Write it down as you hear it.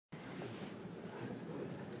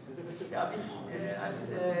Ja, ich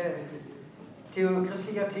als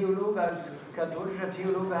christlicher Theologe, als katholischer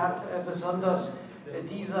Theologe hat besonders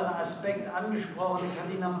dieser Aspekt angesprochen. Ich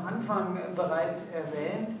hatte ihn am Anfang bereits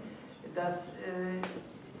erwähnt, dass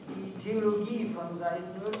die Theologie von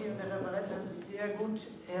Seiten Nursi und der Referent hat es sehr gut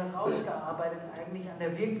herausgearbeitet, eigentlich an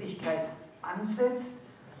der Wirklichkeit ansetzt,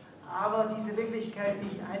 aber diese Wirklichkeit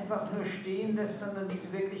nicht einfach nur stehen lässt, sondern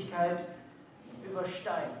diese Wirklichkeit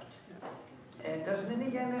übersteigt. Das nenne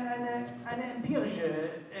ich eine empirische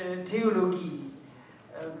Theologie,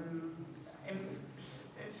 im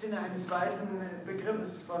Sinne eines zweiten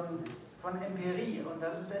Begriffes von Empirie. Und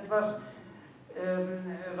das ist etwas,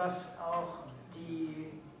 was auch die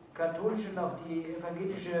katholische und auch die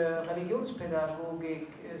evangelische Religionspädagogik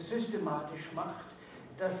systematisch macht,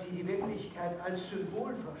 dass sie die Wirklichkeit als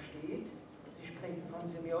Symbol versteht. Sie sprechen von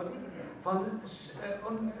Semiotik,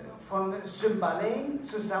 von Symbalen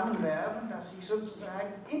zusammenwerfen, dass ich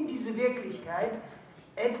sozusagen in diese Wirklichkeit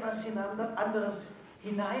etwas anderes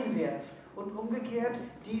hineinwerfe und umgekehrt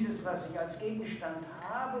dieses, was ich als Gegenstand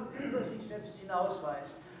habe, über sich selbst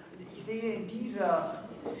hinausweist. Und ich sehe in dieser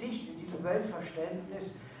Sicht, in diesem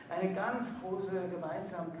Weltverständnis eine ganz große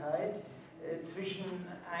Gemeinsamkeit zwischen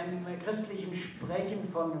einem christlichen Sprechen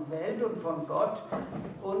von Welt und von Gott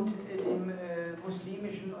und dem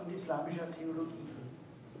muslimischen und islamischer Theologie.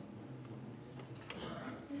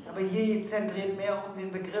 Aber hier zentriert mehr um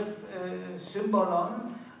den Begriff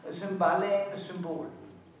Symbolon, Symbale, Symbol.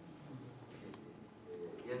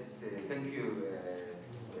 Yes, thank you.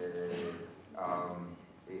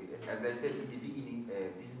 As I said in the beginning,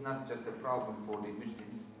 this is not just a problem for the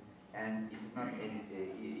Muslims, and it is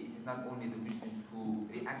not only the Muslims who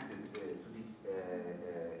reacted to this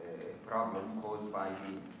problem caused by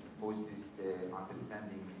the positivist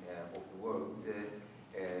understanding of the world.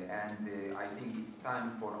 And I think it's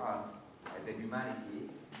time for us as a humanity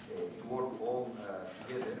to work all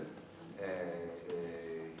together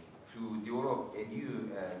to develop a new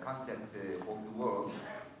concept of the world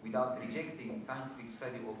without rejecting scientific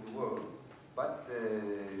study of the world, but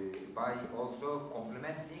by also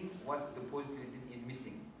complementing what the positivism is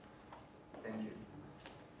missing. Thank you.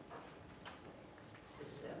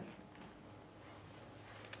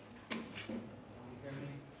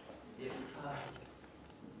 Yes.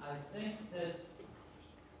 I think that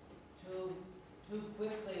too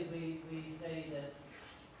quickly we say that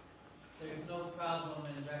there's no problem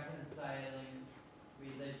in reconciling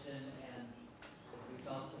religion and the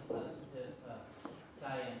results of positive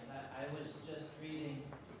science. I was just reading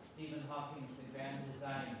Stephen Hawking's The Grand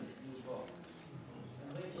Design, his new book, in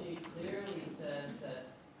which he clearly says that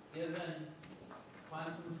given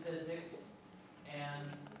quantum physics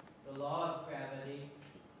and the law of gravity,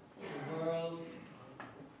 the world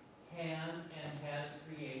can and has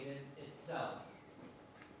created itself.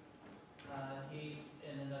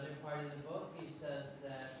 In another part of the book, he says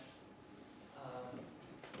that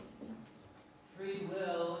free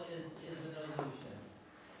will is an illusion.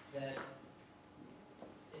 That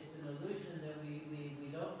it's an illusion that we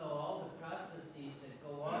don't know all the processes that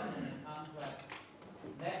go on in a complex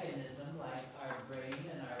mechanism like our brain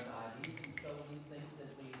and our bodies, and so we think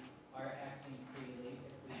that we are acting freely.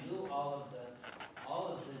 If we knew all of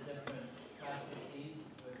the different processes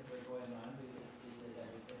that were going on, we would see that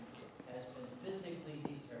everything has been physically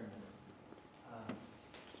determined.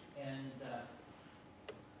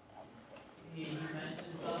 He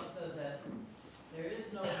mentions also that there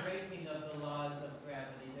is no breaking of the laws of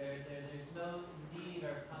gravity. There's no need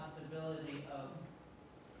or possibility of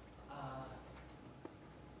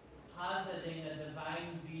positing a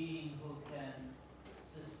divine being who can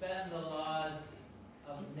suspend the laws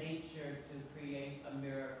of nature to create a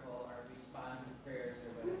miracle or respond to prayers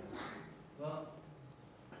or whatever. Well,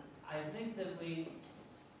 I think that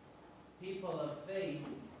people of faith,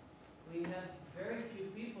 we have very few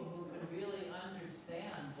people who can really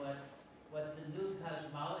understand what the new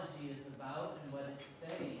cosmology is about and what it's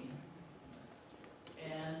saying.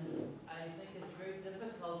 And I think it's very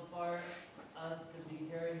difficult for us to be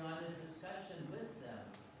carrying on a discussion with them.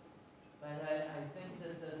 But I think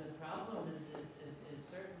that the problem is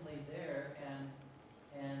certainly there and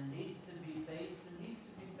needs to be faced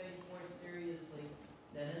more seriously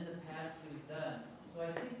than in the past we've done. So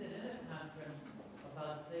I think that in a conference about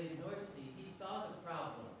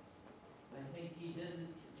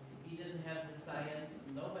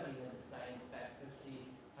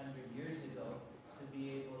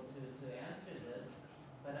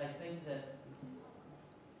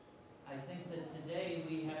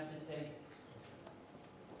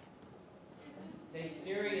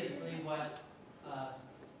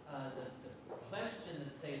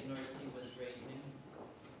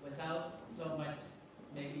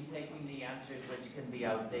answers which can be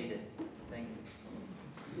outdated. Thank you.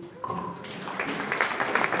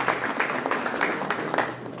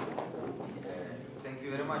 Thank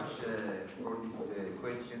you very much for this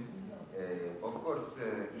question. Of course,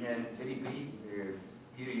 in a very brief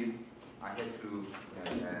period, I had to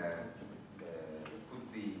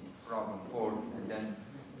put the problem forth and then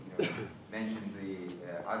mention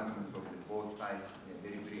the arguments of both sides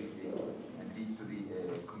very briefly and lead to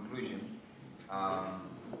the conclusion.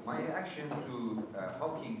 My reaction to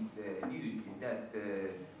Hawking's views is that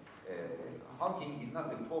Hawking is not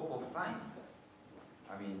the Pope of science.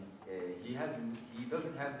 I mean, he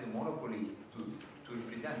doesn't have the monopoly to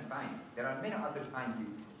represent science. There are many other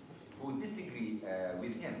scientists who disagree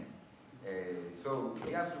with him. So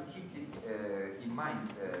we have to keep this in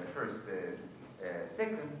mind first.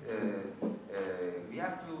 Second, we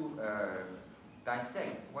have to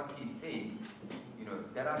dissect what he's saying. You know,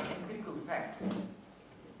 there are empirical facts,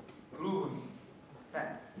 proven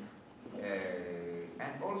facts,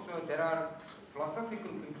 and also there are philosophical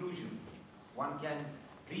conclusions one can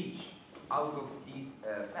reach out of these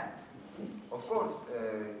facts. Of course,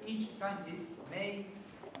 each scientist may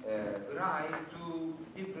arrive to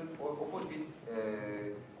different or opposite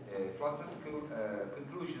philosophical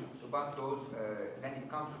conclusions about those when it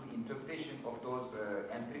comes to the interpretation of those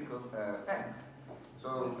empirical facts.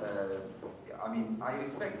 So, I mean, I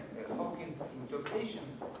respect Hawking's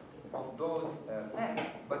interpretations of those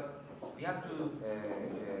facts, but we have to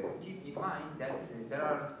keep in mind that there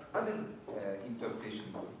are other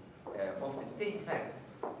interpretations of the same facts,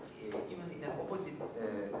 even in an opposite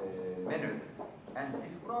manner. And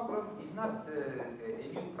this problem is not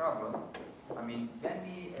a new problem. I mean, when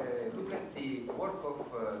we look at the work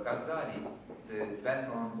of Ghazali, the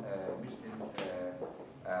well-known Muslim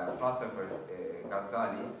philosopher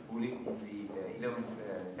Ghazali, who lived in the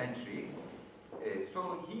 11th century,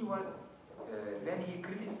 so he was, when he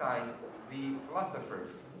criticized the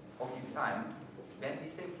philosophers of his time, when we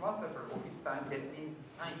say philosopher of his time, that means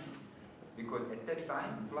scientist, because at that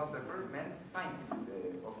time, philosopher meant scientist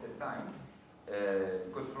of that time,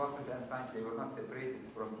 because philosophy and science, they were not separated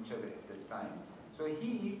from each other at this time. So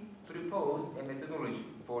he proposed a methodology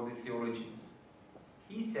for the theologians.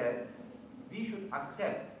 He said, we should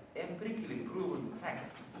accept empirically proven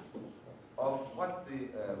facts of what the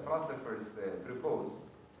philosophers propose.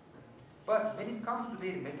 But when it comes to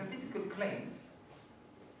their metaphysical claims,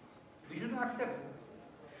 we shouldn't accept them.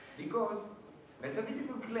 Because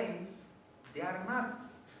metaphysical claims, they are not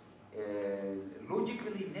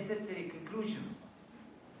logically necessary conclusions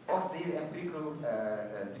of their empirical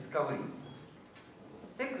discoveries.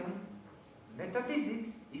 Second,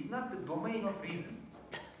 metaphysics is not the domain of reason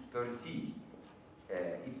per se.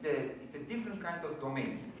 It's a different kind of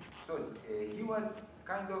domain. So he was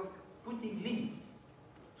kind of putting limits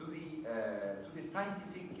to the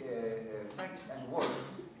scientific facts and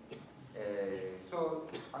works. So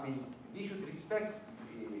I mean, we should respect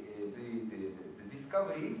the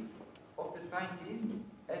discoveries of the scientists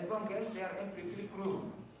as long as they are empirically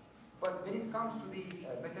proven. But when it comes to the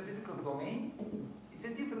metaphysical domain, it's a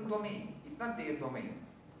different domain. It's not their domain.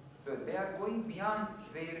 So they are going beyond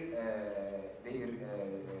their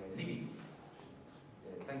limits.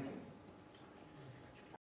 Thank you.